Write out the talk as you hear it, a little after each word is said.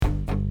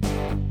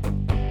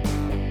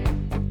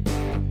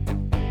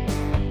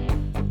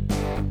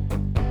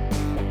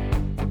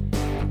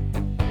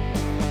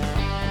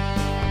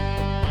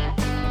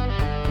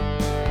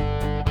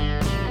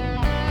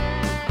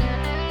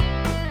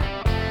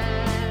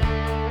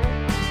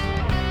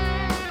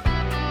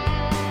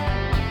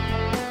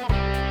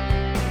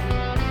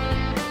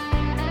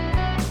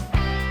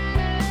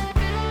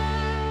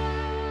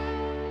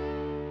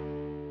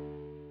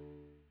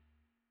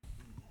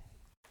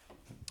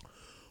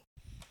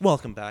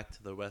Welcome back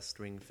to the West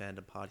Wing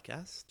Fandom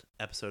Podcast,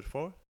 Episode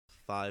 4,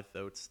 5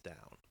 Votes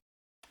Down.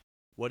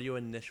 What are your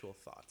initial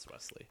thoughts,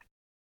 Wesley?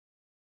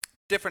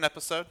 Different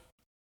episode.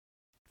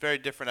 Very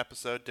different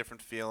episode,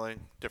 different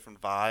feeling,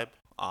 different vibe.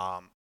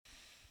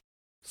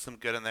 Some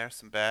good in there,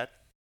 some bad.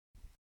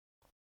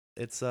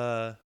 It's,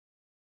 it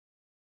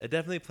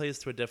definitely plays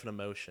to a different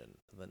emotion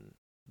than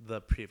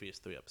the previous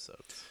 3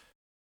 episodes.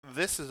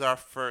 This is our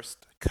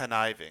first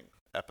conniving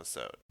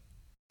episode.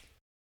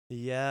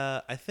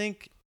 Yeah, I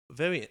think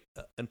very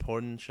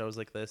important shows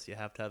like this, you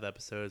have to have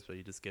episodes where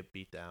you just get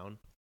beat down.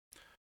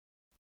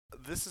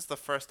 This is the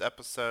first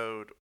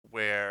episode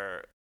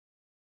where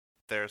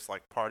there's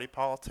like party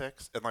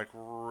politics and like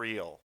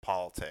real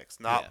politics.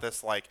 Not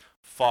this like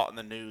fought in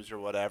the news or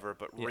whatever,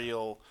 but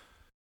real.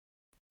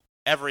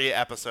 Every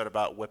episode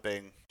about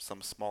whipping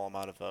some small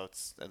amount of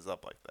votes ends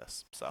up like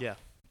this. So Yeah.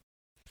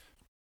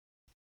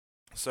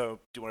 So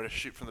do you want to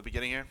shoot from the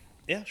beginning here?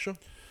 Yeah, sure.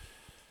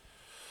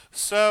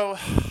 So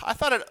I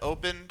thought it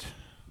opened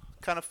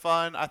kind of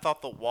fun. I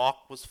thought the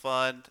walk was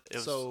fun.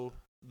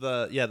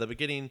 The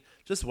beginning,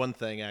 just one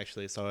thing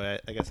actually, so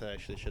I guess I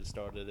actually should have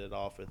started it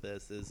off with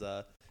this, is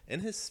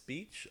in his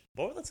speech,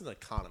 Borland's an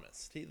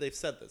economist. They've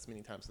said this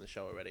many times in the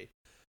show already,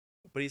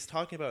 but he's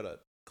talking about a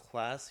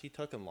class he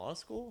took in law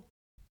school.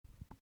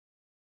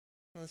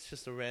 That's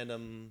just a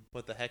random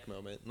what the heck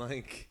moment.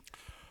 Like,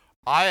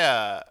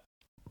 I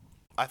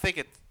think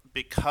it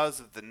because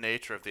of the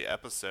nature of the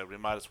episode, we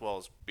might as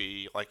well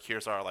be like,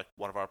 here's our like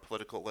one of our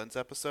political lens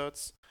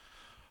episodes.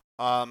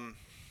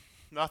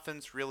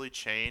 Nothing's really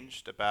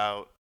changed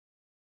about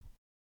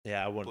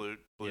blue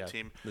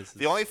team.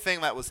 The only thing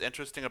that was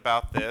interesting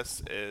about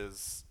this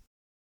is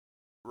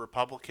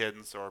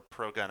Republicans or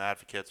pro-gun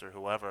advocates or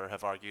whoever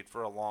have argued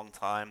for a long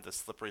time the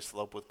slippery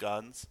slope with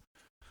guns.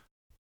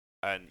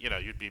 And,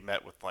 you'd be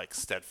met with, like,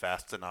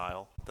 steadfast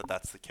denial that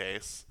that's the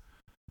case.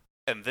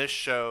 And this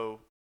show,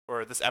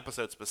 or this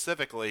episode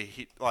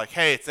specifically,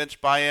 hey, it's inch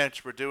by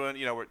inch. We're doing,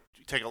 we're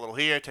take a little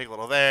here, take a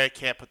little there.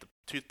 Can't put the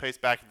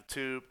toothpaste back in the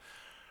tube.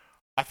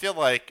 I feel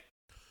like,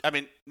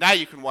 now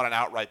you can want an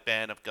outright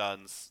ban of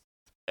guns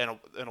in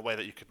a way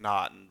that you could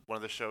not. And one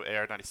of the show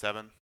aired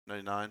 97,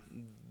 99.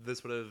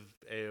 This would have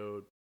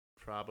aired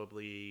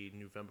probably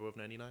November of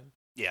 99.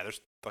 Yeah,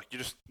 there's like you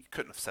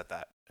couldn't have said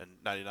that in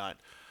 99.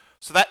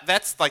 So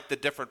that's like the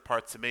different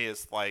part to me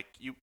is like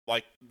you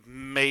like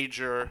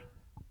major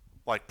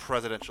like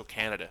presidential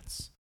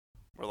candidates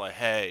were like,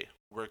 hey,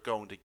 we're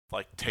going to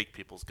like take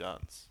people's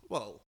guns.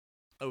 Well,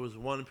 it was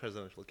one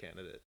presidential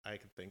candidate I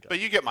could think of.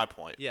 But you get my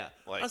point. Yeah.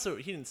 Like, also,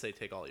 he didn't say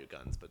take all your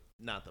guns, but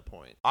not the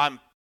point. I'm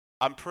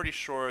pretty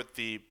sure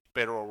the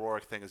Beto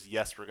O'Rourke thing is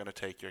yes, we're going to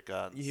take your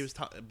guns.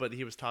 But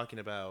he was talking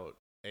about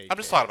I'm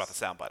just talking about the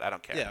soundbite. I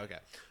don't care. Yeah, okay.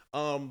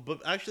 But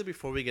actually,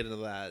 before we get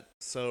into that,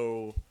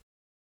 so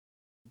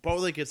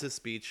Bartley gives his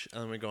speech,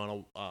 and then we go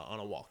on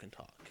a walk and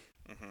talk.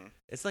 Mm-hmm.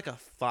 It's like a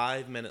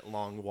 5-minute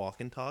long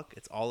walk and talk.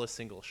 It's all a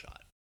single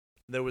shot.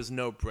 There was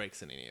no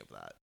breaks in any of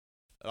that.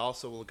 It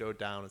also will go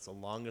down as the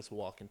longest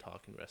walk and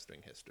talk in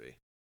wrestling history.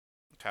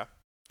 Okay.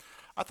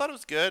 I thought it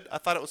was good. I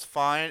thought it was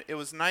fine. It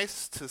was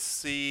nice to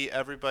see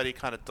everybody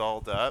kind of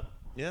dolled up.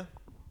 Yeah.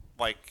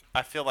 Like,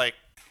 I feel like,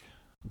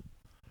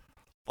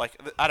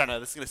 I don't know,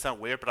 this is going to sound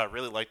weird, but I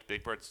really liked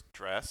Big Bird's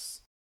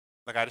dress.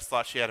 Like, I just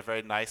thought she had a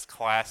very nice,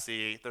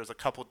 classy, there's a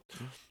couple,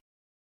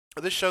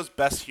 this show's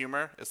best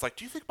humor. It's like,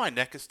 do you think my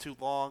neck is too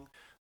long?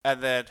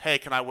 And then, hey,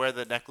 can I wear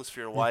the necklace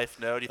for your wife?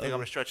 No. Do you think I'm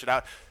going to stretch it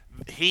out?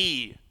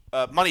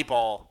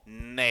 Moneyball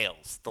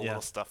nails the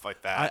little stuff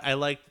like that. I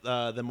liked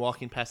them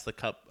walking past the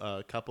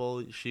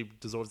couple. She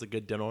deserves a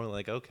good dinner.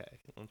 Like, okay.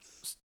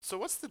 So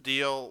what's the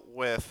deal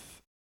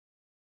with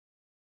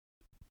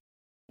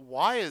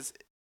why is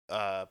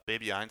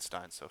Baby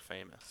Einstein so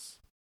famous?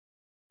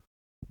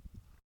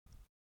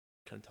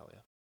 Couldn't tell you.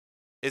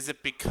 Is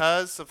it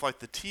because of like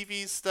the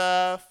TV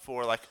stuff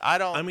or like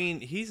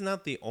he's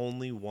not the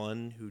only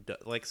one who does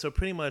like so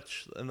pretty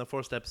much in the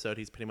first episode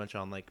he's pretty much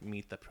on like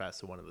Meet the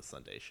Press or one of the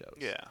Sunday shows.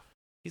 Yeah.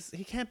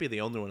 He can't be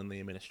the only one in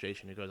the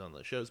administration who goes on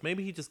those shows.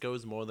 Maybe he just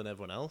goes more than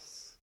everyone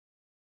else.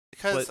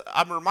 Because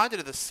I'm reminded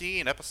of the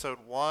scene episode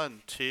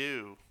 1,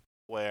 2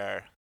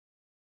 where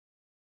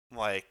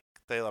like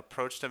they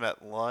approached him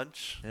at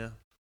lunch. Yeah.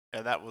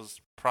 And that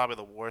was probably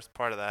the worst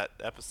part of that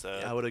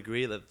episode. Yeah, I would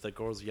agree that the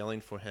girls yelling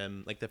for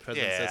him, like the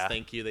president says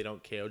thank you, they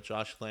don't care.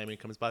 Josh Flamming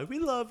comes by, we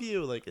love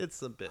you. Like,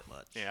 it's a bit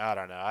much. Yeah, I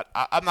don't know.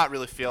 I'm not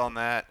really feeling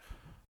that.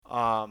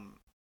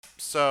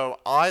 So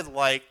I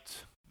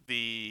liked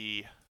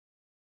the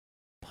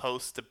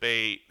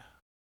post-debate,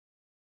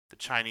 the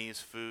Chinese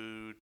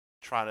food,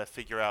 trying to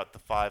figure out the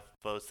 5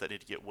 votes that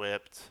need to get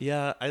whipped.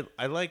 Yeah,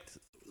 I liked...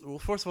 Well,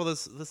 first of all,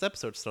 this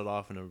episode started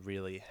off in a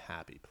really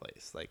happy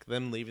place. Like,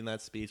 them leaving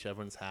that speech,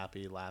 everyone's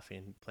happy,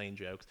 laughing, playing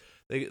jokes.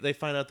 They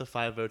find out the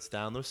 5 votes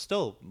down. They're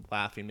still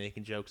laughing,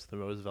 making jokes in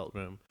the Roosevelt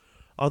room.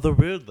 Although,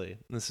 weirdly,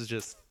 this is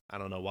just, I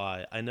don't know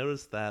why, I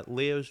noticed that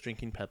Leo's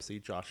drinking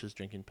Pepsi, Josh is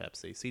drinking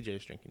Pepsi,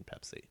 CJ's drinking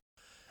Pepsi.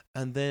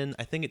 And then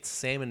I think it's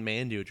Sam and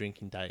Mandy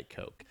drinking Diet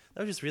Coke.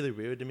 That was just really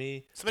weird to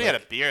me. Somebody had a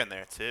beer in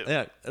there too.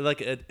 Yeah,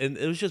 and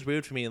it was just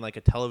weird for me in like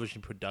a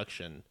television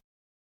production.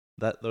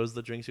 That those are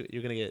the drinks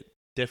you're gonna get.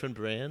 Different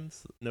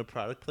brands, no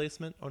product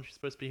placement. Aren't you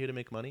supposed to be here to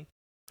make money?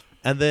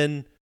 And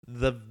then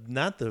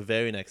not the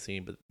very next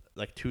scene, but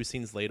like 2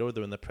 scenes later,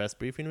 they're in the press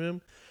briefing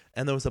room,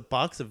 and there was a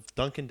box of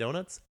Dunkin'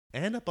 Donuts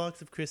and a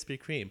box of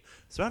Krispy Kreme.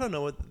 So I don't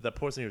know what the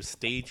person who was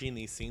staging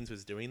these scenes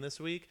was doing this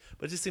week,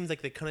 but it just seems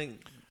like they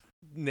couldn't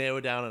narrow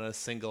down on a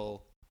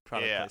single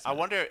product placement. I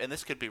wonder, and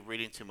this could be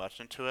reading too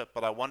much into it,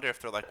 but I wonder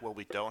if they're like, well,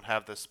 we don't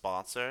have this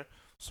sponsor,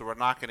 so we're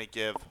not going to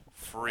give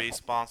free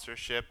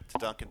sponsorship to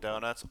Dunkin'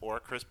 Donuts or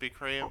Krispy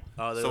Kreme.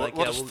 So like,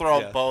 we'll just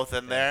throw them both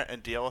in there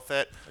and deal with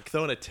it. Like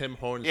throwing a Tim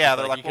Hortons. Yeah,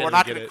 they're like, well, we're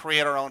not going to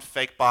create our own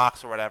fake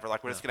box or whatever.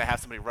 Like, we're just going to have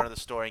somebody run to the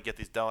store and get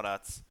these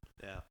donuts.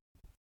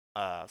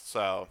 Yeah.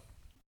 So,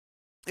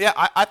 yeah,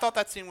 I thought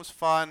that scene was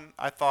fun.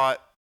 I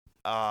thought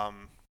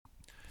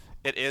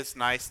it is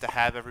nice to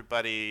have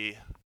everybody.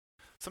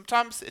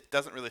 Sometimes it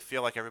doesn't really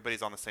feel like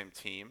everybody's on the same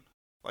team.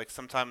 Like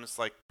sometimes,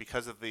 like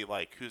because of the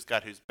like who's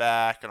got who's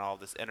back and all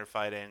this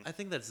interfighting. I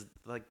think that's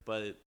like,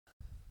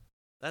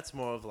 that's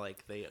more of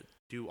like they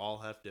do all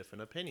have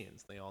different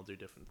opinions. They all do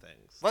different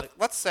things.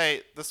 Let's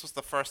say this was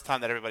the first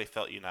time that everybody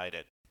felt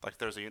united. Like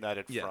there's a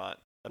united front.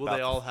 Well,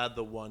 they all had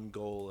the one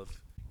goal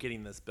of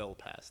getting this bill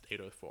passed,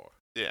 804.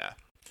 Yeah.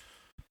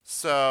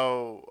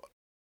 So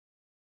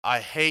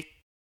by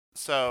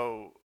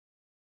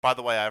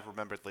the way, I've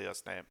remembered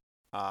Leo's name.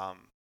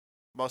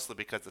 Mostly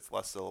because it's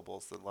less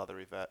syllables than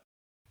Leathery Vet.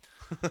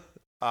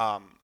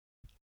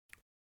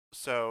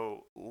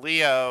 So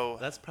Leo.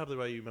 That's probably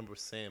why you remember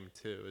Sam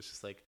too. It's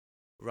just like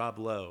Rob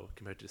Lowe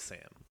compared to Sam.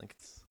 Like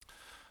it's.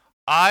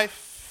 I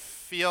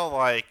feel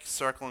like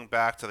circling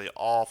back to the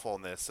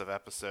awfulness of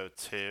episode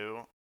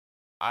 2.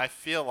 I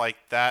feel like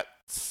that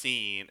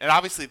scene, and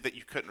obviously that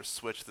you couldn't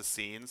switch the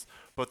scenes,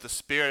 but the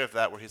spirit of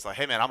that, where he's like,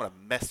 "Hey man, I'm gonna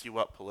mess you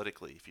up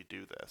politically if you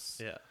do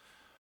this." Yeah.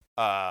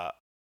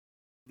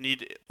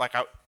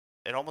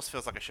 It almost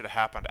feels like it should have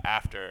happened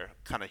after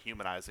kind of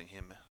humanizing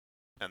him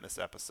in this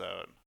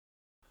episode.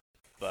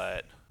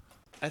 But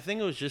I think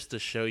it was just to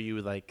show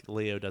you like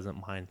Leo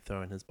doesn't mind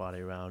throwing his body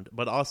around,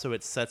 but also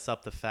it sets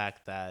up the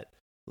fact that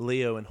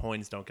Leo and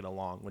Hoynes don't get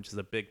along, which is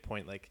a big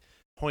point. Like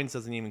Hoynes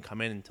doesn't even come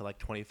in until like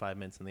 25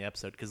 minutes in the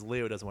episode because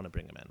Leo doesn't want to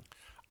bring him in.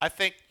 I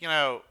think,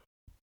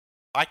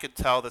 I could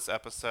tell this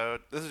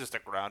episode, this is just a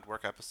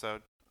groundwork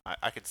episode.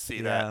 I could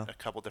see that a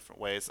couple different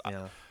ways.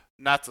 Yeah.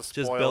 Not to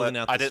spoil it,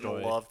 I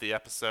didn't love the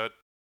episode.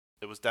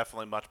 It was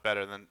definitely much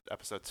better than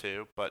episode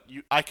 2, but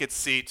I could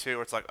see too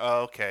where it's like,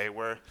 oh, okay,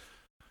 we're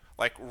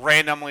like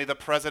randomly the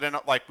president,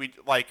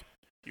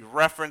 you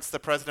reference the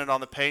president on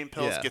the pain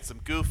pills, get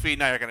some goofy.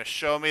 Now you're going to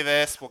show me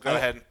this. We'll go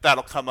ahead and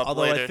that'll come up later.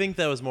 Although I think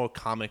that was more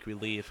comic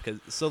relief.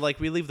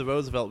 We leave the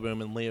Roosevelt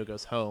room and Leo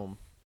goes home.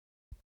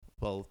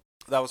 Well,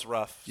 that was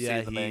rough.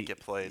 Seeing the man get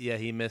played. Yeah,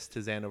 he missed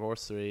his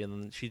anniversary,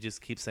 and she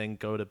just keeps saying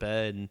go to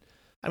bed. And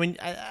I mean,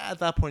 at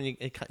that point,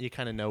 you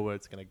kind of know where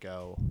it's going to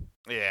go.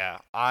 Yeah.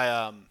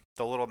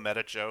 The little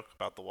meta joke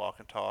about the walk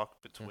and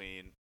talk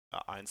between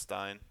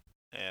Einstein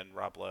and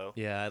Rob Lowe.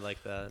 Yeah, I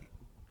like that.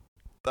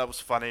 That was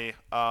funny.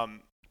 A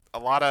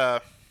lot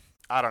of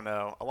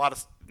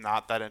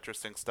not that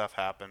interesting stuff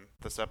happened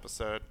this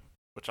episode,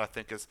 which I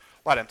think is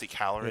a lot of empty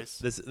calories.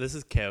 This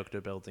is character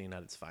building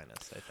at its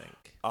finest, I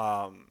think.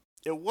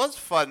 It was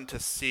fun to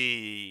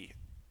see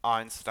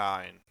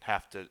Einstein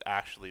have to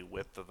actually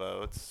whip the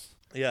votes.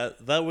 Yeah,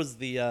 that was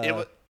the.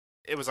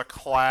 It was a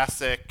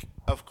classic.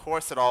 Of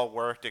course, it all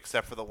worked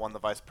except for the one the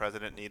vice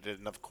president needed,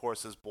 and of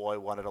course, his boy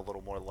wanted a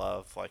little more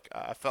love. Like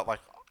I felt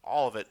like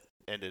all of it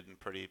ended in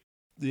pretty.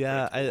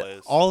 Yeah,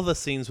 all of the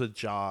scenes with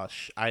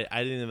Josh, I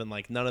didn't even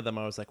like. None of them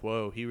I was like,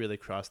 whoa, he really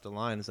crossed the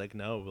line. It's like,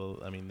 no, well,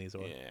 I mean, these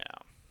are.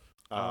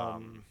 Yeah.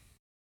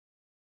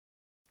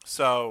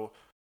 So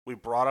we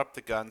brought up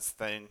the guns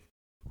thing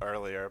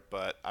earlier,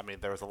 but I mean,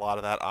 there was a lot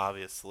of that,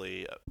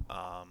 obviously.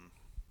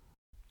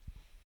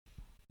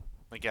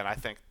 Again, I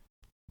think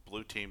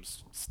Blue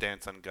Team's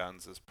stance on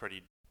guns is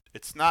pretty.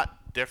 It's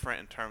not different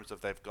in terms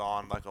of they've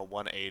gone like a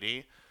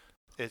 180.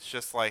 It's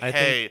just like,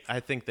 I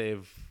think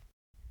they've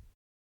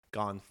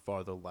gone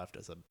farther left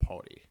as a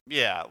party.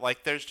 Yeah,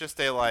 like there's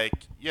just a I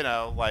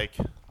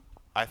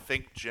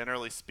think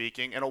generally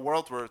speaking, in a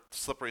world where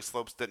slippery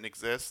slopes didn't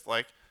exist,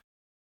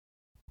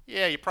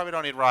 yeah, you probably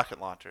don't need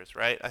rocket launchers,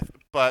 right?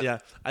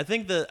 I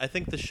think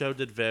the show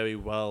did very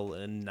well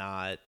in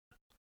not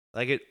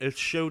it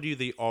showed you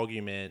the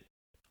argument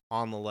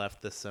on the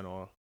left, the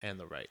center, and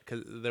the right,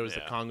 because there was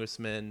a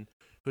congressman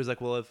who was like,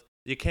 well, if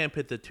you can't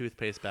put the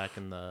toothpaste back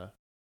in the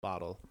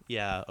bottle,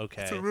 yeah,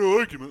 okay, it's a real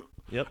argument.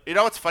 Yep. You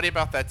know what's funny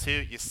about that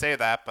too? You say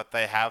that, but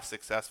they have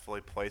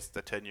successfully placed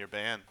the 10-year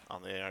ban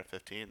on the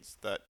AR-15s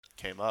that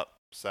came up.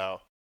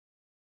 So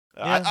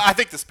I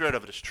think the spirit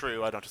of it is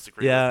true. I don't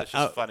disagree with it. It's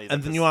just funny.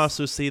 And then you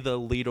also see the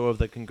leader of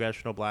the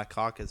Congressional Black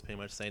Caucus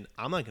pretty much saying,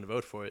 I'm not going to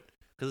vote for it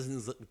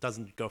because it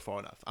doesn't go far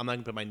enough. I'm not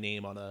going to put my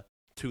name on a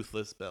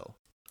toothless bill.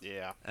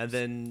 Yeah. And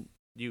then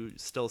you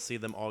still see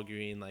them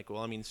arguing like,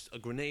 well, I mean, a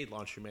grenade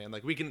launcher, man.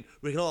 Like we can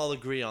all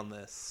agree on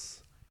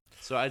this.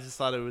 So I just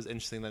thought it was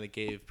interesting that it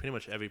gave pretty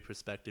much every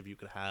perspective you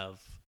could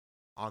have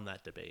on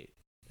that debate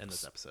in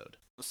this episode.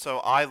 So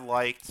I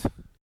liked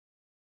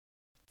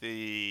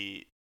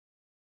the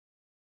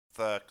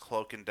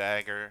cloak and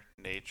dagger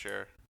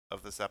nature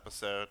of this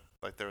episode.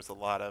 Like there was a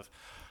lot of,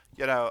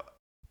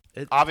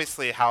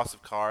 obviously House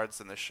of Cards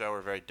and this show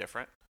are very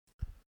different.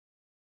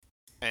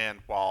 And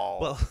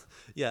well,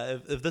 yeah,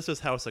 if this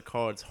was House of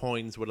Cards,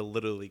 Hoynes would have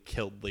literally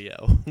killed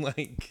Leo.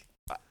 Like,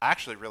 I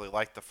actually really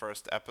liked the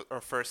first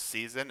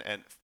season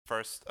and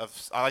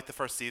I like the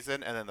first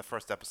season and then the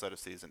first episode of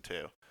season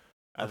 2.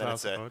 And then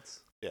House of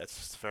Cards? Yeah, it's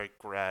just very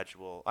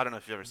gradual. I don't know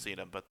if you've ever seen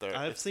them, but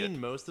I've seen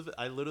most of it.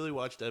 I literally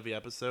watched every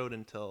episode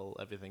until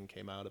everything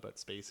came out about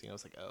spacing. I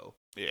was like, oh,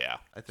 yeah,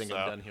 I think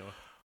I'm done here.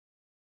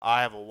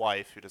 I have a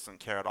wife who doesn't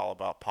care at all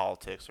about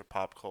politics or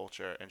pop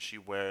culture, and she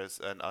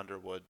wears an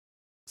Underwood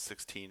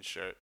 16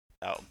 shirt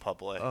out in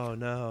public. Oh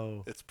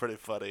no, it's pretty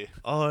funny.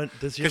 Oh,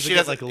 does she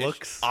get like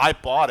looks? I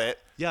bought it.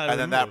 Yeah, and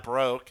then that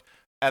broke,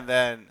 and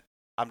then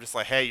I'm just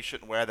like, hey, you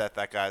shouldn't wear that.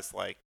 That guy's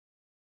like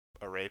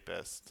a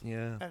rapist.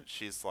 Yeah, and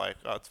she's like,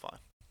 oh, it's fine.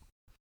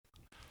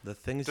 The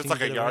things just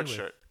like a yard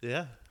shirt.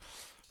 Yeah.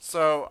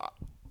 So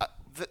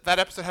that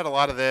episode had a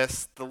lot of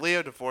this. The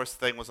Leo divorce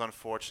thing was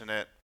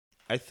unfortunate.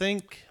 I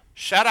think.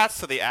 Shout outs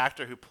to the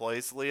actor who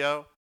plays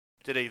Leo.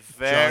 Did a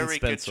very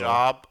good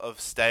job of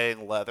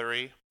staying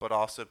leathery, but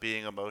also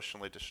being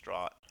emotionally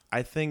distraught.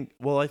 I think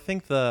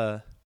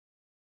I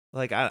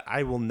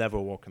will never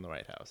walk in the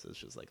White House. It's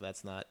just like,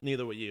 that's not,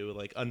 neither will you.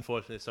 Like,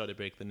 unfortunately, sorry to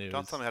break the news.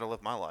 Don't tell me how to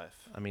live my life.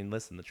 I mean,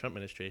 listen, the Trump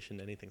administration,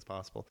 anything's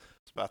possible. I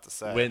was about to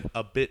say. Went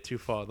a bit too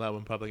far. That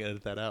one probably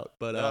edit that out.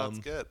 But, no, that's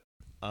good.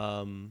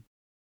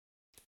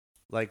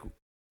 Like,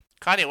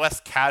 Kanye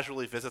West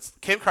casually visits.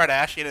 Kim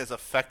Kardashian has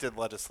affected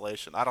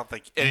legislation. I don't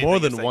think anything more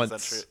than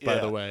once, by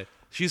the way.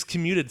 She's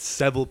commuted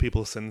several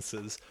people's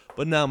sentences.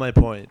 But now my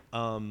point.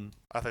 I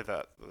think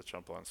that the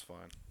Trump line's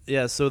fine.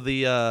 Yeah, so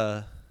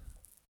the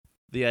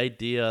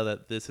idea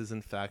that this is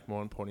in fact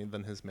more important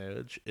than his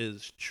marriage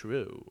is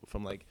true.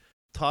 From like,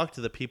 talk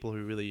to the people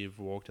who really have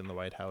worked in the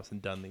White House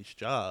and done these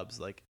jobs.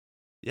 Like,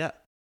 yeah,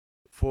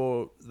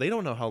 they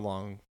don't know how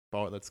long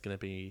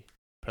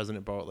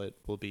President Bartlett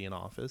will be in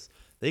office.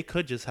 They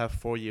could just have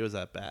 4 years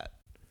at bat,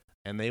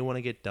 and they want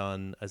to get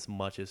done as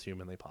much as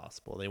humanly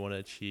possible. They want to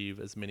achieve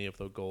as many of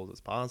their goals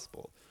as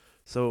possible.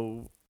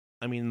 So,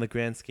 I mean, in the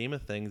grand scheme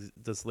of things,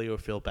 does Leo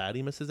feel bad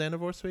he missed his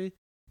anniversary?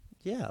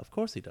 Yeah, of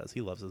course he does.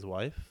 He loves his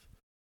wife.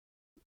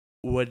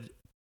 Would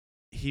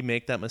he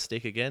make that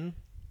mistake again?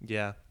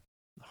 Yeah,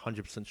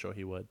 100% sure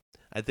he would.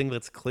 I think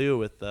that's clear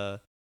with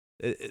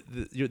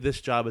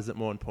this job isn't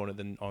more important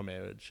than our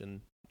marriage,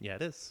 and yeah,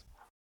 it is.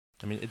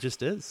 I mean, it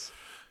just is.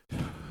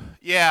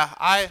 Yeah,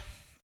 I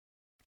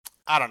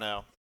don't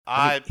know.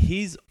 I mean,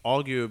 he's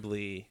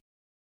arguably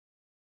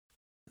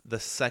the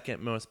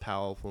second most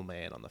powerful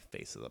man on the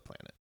face of the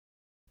planet.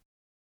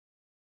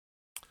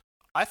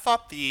 I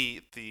thought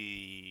the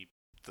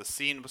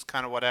scene was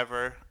kind of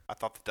whatever. I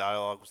thought the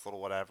dialogue was a little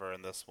whatever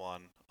in this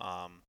one.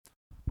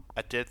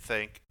 I did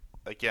think,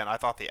 again, I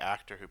thought the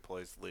actor who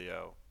plays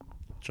Leo,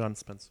 John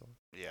Spencer.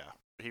 Yeah,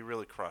 he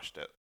really crushed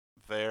it.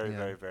 Very,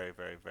 very, very,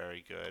 very,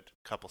 very good.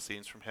 Couple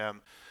scenes from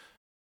him.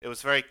 It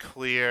was very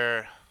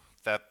clear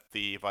that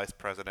the vice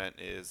president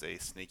is a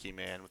sneaky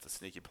man with a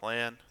sneaky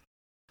plan.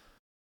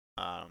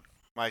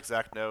 My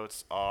exact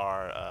notes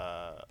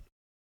are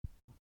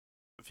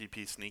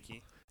VP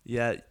Sneaky.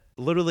 Yeah,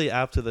 literally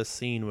after the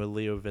scene where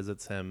Leo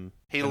visits him.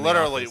 He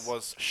literally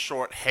was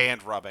short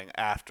hand rubbing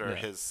after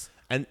his...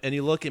 And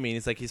you look at me and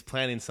he's like, he's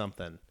planning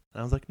something. And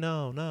I was like,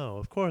 no,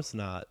 of course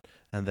not.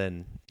 And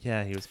then,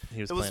 yeah, he was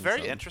It was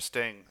very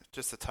interesting,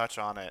 just to touch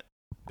on it,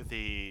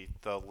 the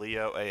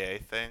Leo AA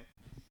thing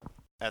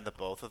and the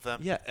both of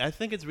them. Yeah, I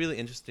think it's really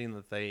interesting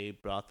that they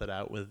brought that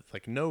out with,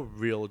 like, no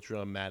real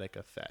dramatic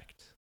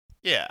effect.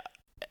 Yeah.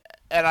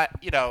 And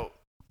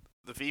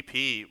the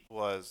VP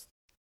was,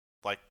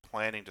 like,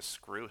 planning to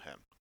screw him,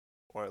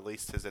 or at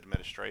least his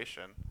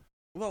administration.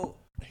 Well,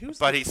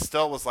 he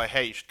still was like,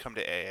 hey, you should come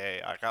to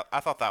AA. I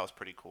thought that was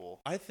pretty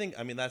cool. I think,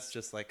 that's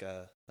just like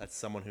that's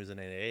someone who's in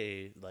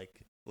AA.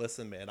 Like,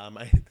 listen, man,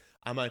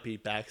 I might be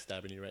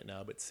backstabbing you right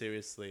now, but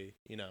seriously,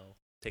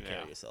 take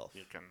care of yourself.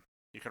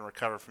 You can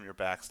recover from your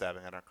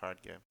backstabbing in our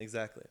card game.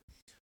 Exactly.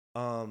 I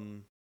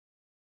don't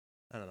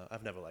know.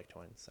 I've never liked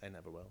Hoynes. I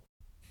never will.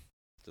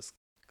 Just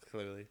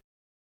clearly.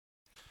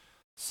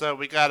 So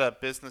we got a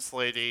business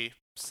lady,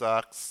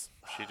 sucks.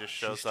 She just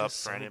shows up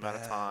for any amount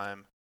of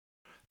time.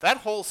 That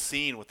whole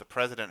scene with the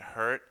president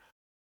hurt,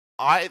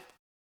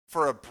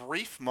 for a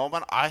brief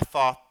moment, I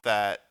thought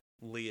that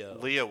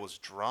Leo was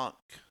drunk.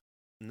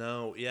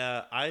 No,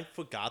 yeah, I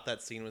forgot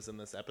that scene was in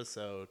this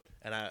episode,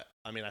 and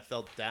I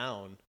felt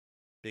down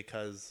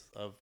because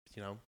of,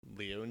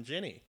 Leo and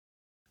Ginny.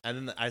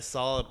 And then I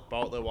saw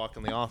Bartlett walk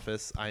in the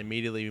office. I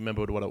immediately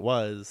remembered what it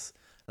was,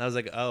 and I was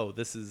like, oh,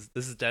 this is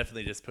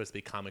definitely just supposed to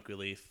be comic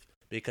relief,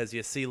 because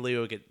you see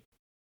Leo get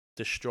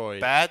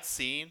destroyed. Bad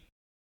scene.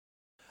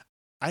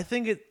 I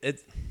think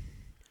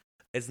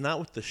it's not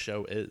what the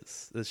show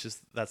is. It's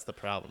just that's the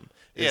problem.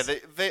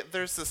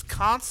 There's this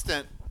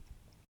constant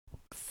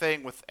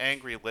thing with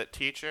Angry Lit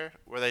Teacher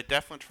where they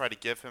definitely try to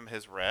give him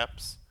his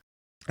reps.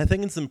 I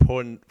think it's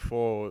important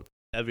for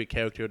every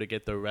character to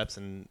get their reps.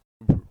 I'm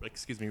not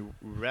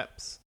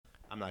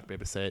gonna be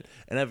able to say it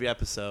in every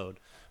episode.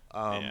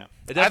 It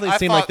definitely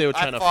seemed like they were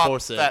trying to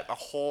force it. That the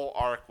whole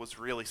arc was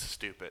really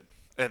stupid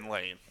and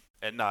lame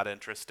and not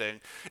interesting.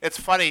 It's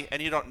funny,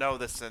 and you don't know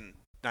this in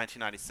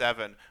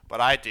 1997, but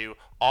I do.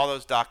 All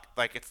those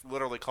it's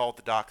literally called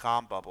the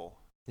 .com bubble.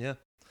 Yeah.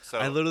 So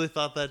I literally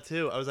thought that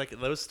too. I was like,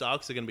 those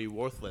stocks are gonna be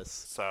worthless.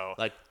 So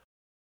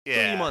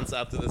 3 months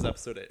after this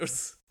episode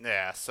airs.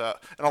 Yeah. So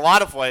in a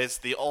lot of ways,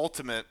 the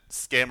ultimate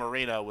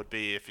scammerino would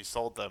be if you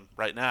sold them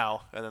right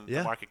now, and then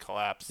the market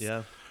collapsed.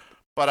 Yeah.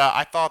 But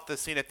I thought the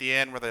scene at the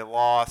end where they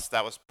lost,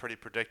 that was pretty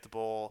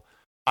predictable.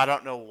 I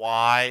don't know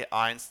why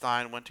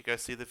Einstein went to go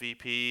see the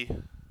VP.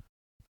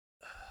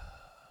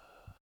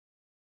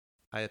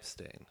 I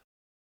abstain.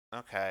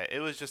 Okay, it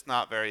was just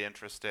not very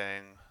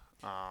interesting.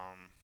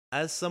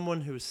 As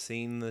someone who's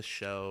seen the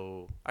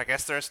show, I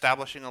guess they're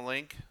establishing a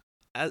link.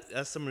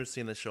 As someone who's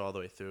seen the show all the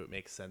way through, it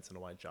makes sense in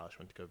why Josh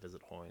went to go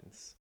visit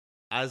Hoynes.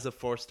 As a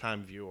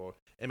first-time viewer,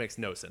 it makes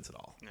no sense at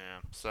all. Yeah.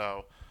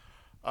 So,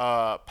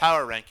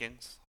 power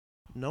rankings.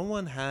 No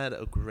one had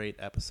a great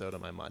episode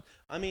on my mind.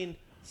 I mean,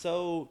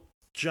 so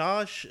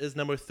Josh is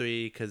number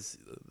 3 because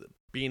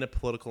being a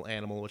political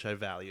animal, which I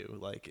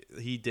value,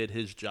 he did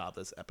his job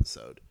this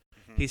episode.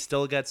 Mm-hmm. He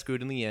still got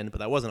screwed in the end, but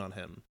that wasn't on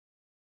him.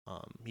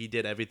 He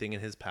did everything in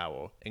his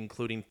power,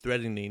 including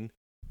threatening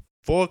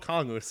 4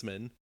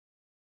 congressmen.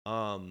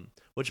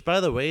 Which, by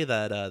the way,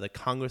 that the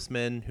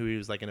congressman who he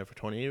was in a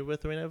fraternity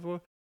with or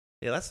whatever,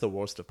 that's the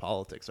worst of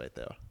politics right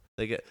there.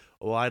 They get,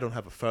 I don't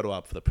have a photo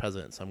op for the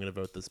president, so I'm going to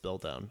vote this bill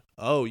down.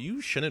 Oh, you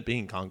shouldn't be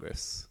in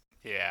Congress.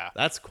 Yeah.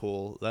 That's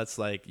cool. That's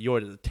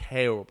you're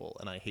terrible,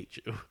 and I hate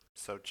you.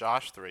 So,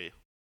 Josh 3.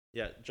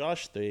 Yeah,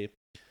 Josh 3.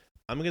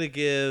 I'm going to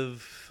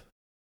give...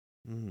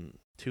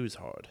 2's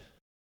hard.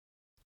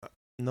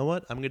 You know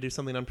what? I'm going to do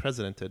something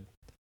unprecedented.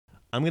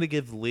 I'm going to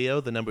give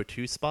Leo the number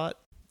 2 spot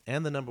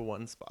and the number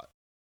 1 spot.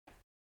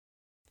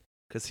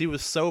 Because he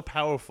was so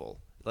powerful.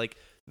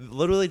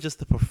 Literally just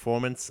the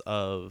performance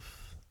of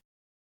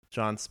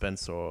John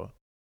Spencer,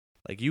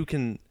 you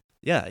can,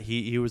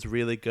 he was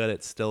really good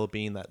at still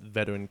being that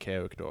veteran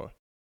character,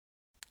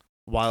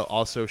 while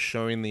also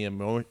showing the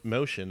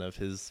emotion of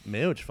his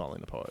marriage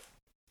falling apart.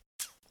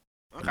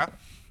 Okay,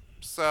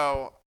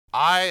 so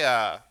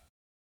I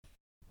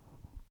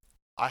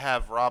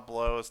have Rob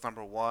Lowe as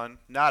number 1.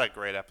 Not a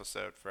great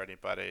episode for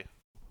anybody.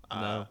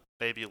 No,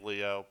 maybe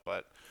Leo,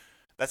 but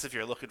that's if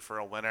you're looking for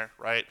a winner,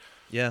 right?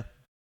 Yeah.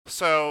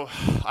 So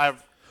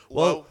I've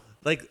Lowe.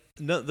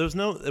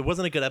 It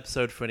wasn't a good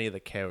episode for any of the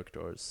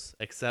characters,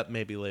 except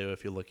maybe Leo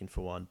if you're looking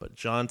for one. But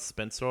John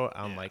Spencer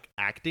on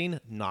acting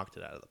knocked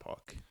it out of the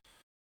park.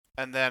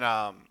 And then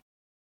I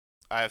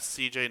have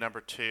CJ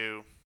number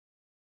 2,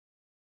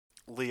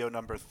 Leo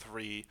number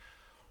 3.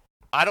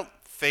 I don't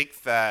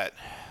think that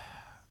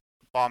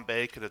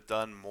Bombay could have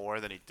done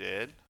more than he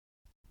did.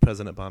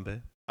 President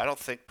Bombay? I don't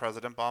think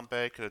President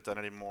Bombay could have done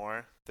any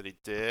more than he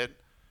did.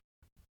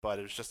 But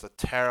it was just a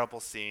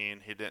terrible scene.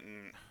 He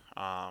didn't...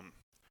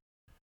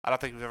 I don't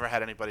think we've ever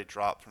had anybody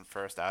drop from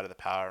first out of the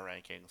power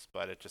rankings,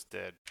 but it just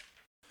did.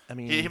 I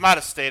mean, he might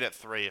have stayed at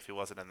 3 if he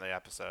wasn't in the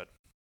episode.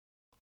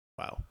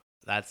 Wow,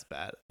 that's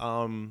bad.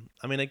 I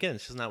mean, again,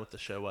 it's just not what the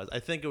show was. I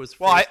think it was.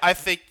 Well, I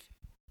think,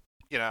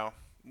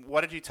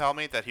 what did you tell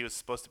me that he was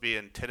supposed to be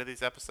in 10 of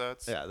these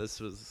episodes? Yeah, this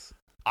was.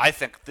 I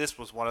think this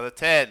was one of the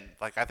 10.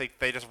 I think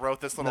they just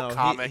wrote this little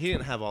comic. He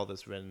didn't have all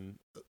this written.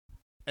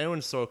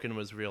 Aaron Sorkin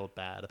was real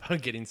bad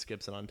about getting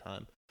skips in on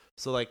time.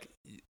 So,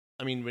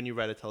 I mean, when you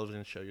write a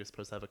television show, you're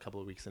supposed to have a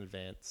couple of weeks in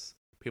advance.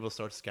 People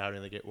start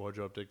scouting, they get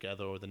wardrobe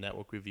together, or the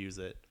network reviews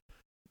it.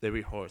 They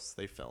rehearse,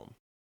 they film.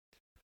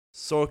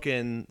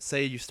 Sorkin,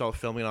 say you start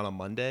filming on a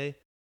Monday,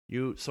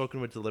 Sorkin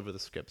would deliver the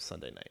script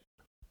Sunday night.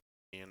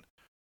 And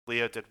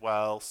Leo did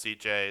well,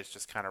 CJ is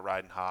just kind of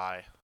riding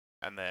high,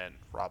 and then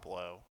Rob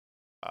Lowe,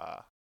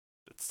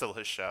 it's still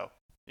his show,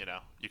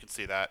 you can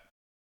see that.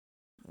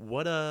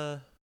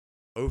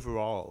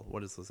 Overall,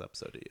 what is this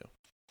episode to you?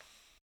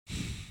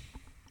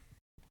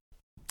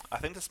 I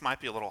think this might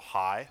be a little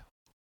high.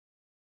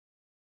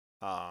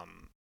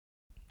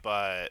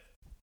 But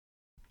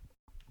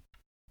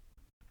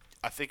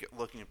I think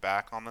looking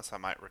back on this, I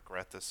might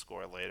regret this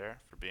score later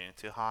for being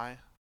too high.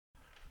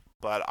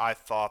 But I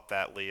thought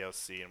that Leo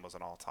scene was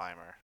an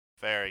all-timer.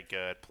 Very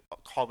good.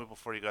 Call me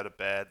before you go to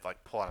bed,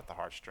 pulling at the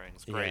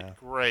heartstrings.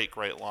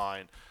 Great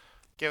line.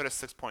 Gave it a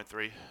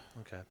 6.3.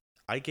 Okay.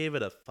 I gave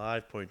it a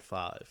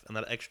 5.5, and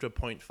that extra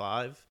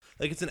 0.5,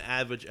 it's an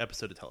average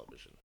episode of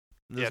television.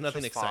 There's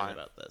nothing exciting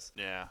about this.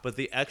 Yeah. But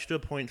the extra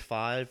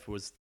 0.5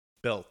 was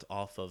built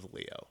off of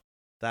Leo.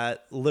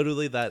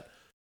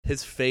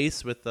 His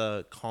face with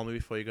the call me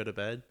before you go to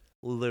bed,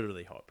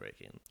 literally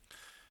heartbreaking.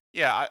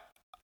 Yeah,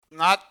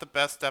 not the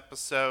best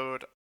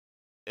episode.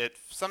 it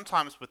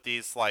sometimes with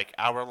these like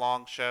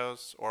hour-long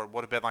shows, or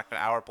would have been like an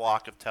hour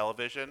block of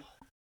television,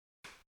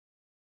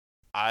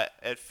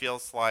 it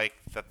feels like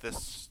that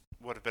this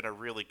would have been a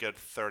really good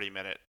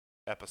 30-minute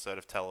episode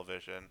of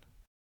television,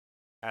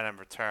 and in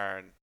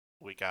return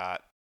we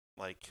got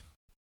like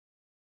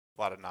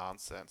a lot of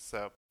nonsense.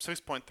 So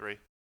 6.3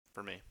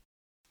 for me.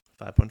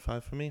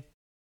 5.5 for me.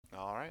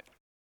 All right.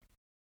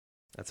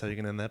 That's how you're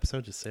gonna end the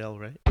episode. Just say all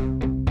right.